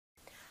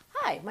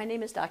Hi, my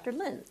name is Dr.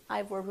 Lynne.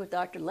 I've worked with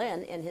Dr.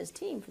 Len and his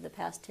team for the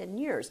past 10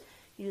 years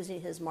using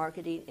his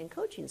marketing and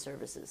coaching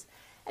services.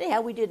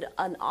 Anyhow, we did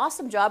an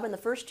awesome job in the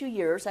first 2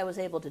 years. I was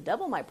able to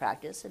double my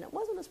practice, and it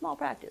wasn't a small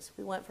practice.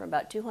 We went from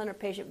about 200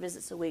 patient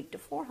visits a week to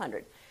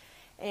 400.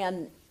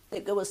 And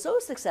it was so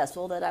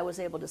successful that I was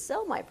able to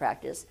sell my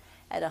practice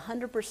at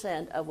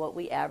 100% of what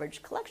we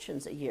average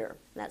collections a year.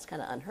 And that's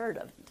kind of unheard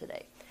of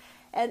today.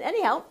 And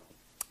anyhow,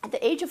 at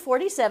the age of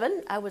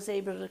 47, I was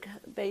able to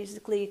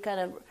basically kind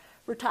of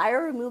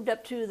retire and moved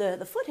up to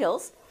the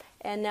foothills.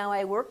 And now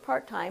I work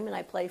part-time and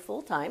I play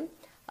full-time.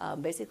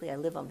 Basically, I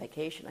live on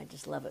vacation. I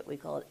just love it. We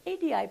call it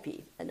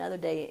ADIP, another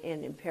day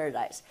in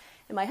paradise.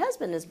 And my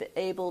husband has been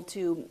able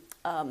to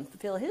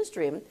fulfill his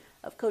dream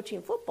of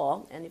coaching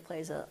football, and he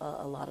plays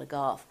a lot of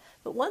golf.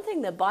 But one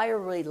thing the buyer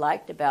really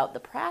liked about the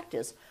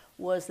practice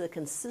was the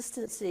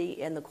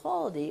consistency and the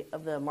quality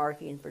of the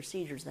marketing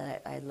procedures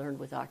that I learned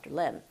with Dr.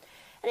 Len.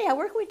 Anyhow,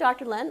 working with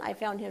Dr. Len, I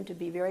found him to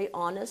be very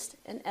honest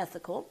and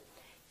ethical.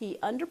 He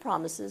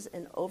underpromises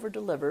and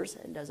over-delivers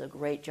and does a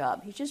great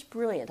job. He's just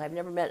brilliant. I've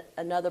never met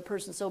another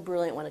person so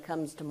brilliant when it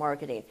comes to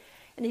marketing.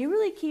 And he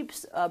really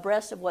keeps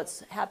abreast of what's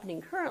happening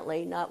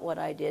currently, not what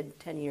I did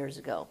 10 years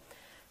ago.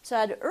 So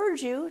I'd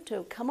urge you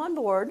to come on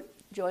board,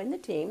 join the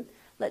team,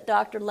 let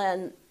Dr.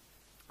 Len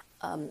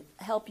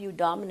help you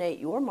dominate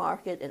your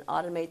market and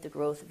automate the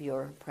growth of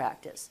your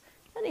practice.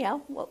 Anyhow,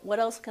 what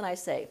else can I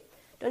say?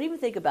 Don't even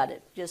think about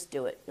it. Just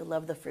do it. You'll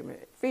love the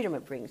freedom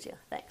it brings you.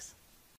 Thanks.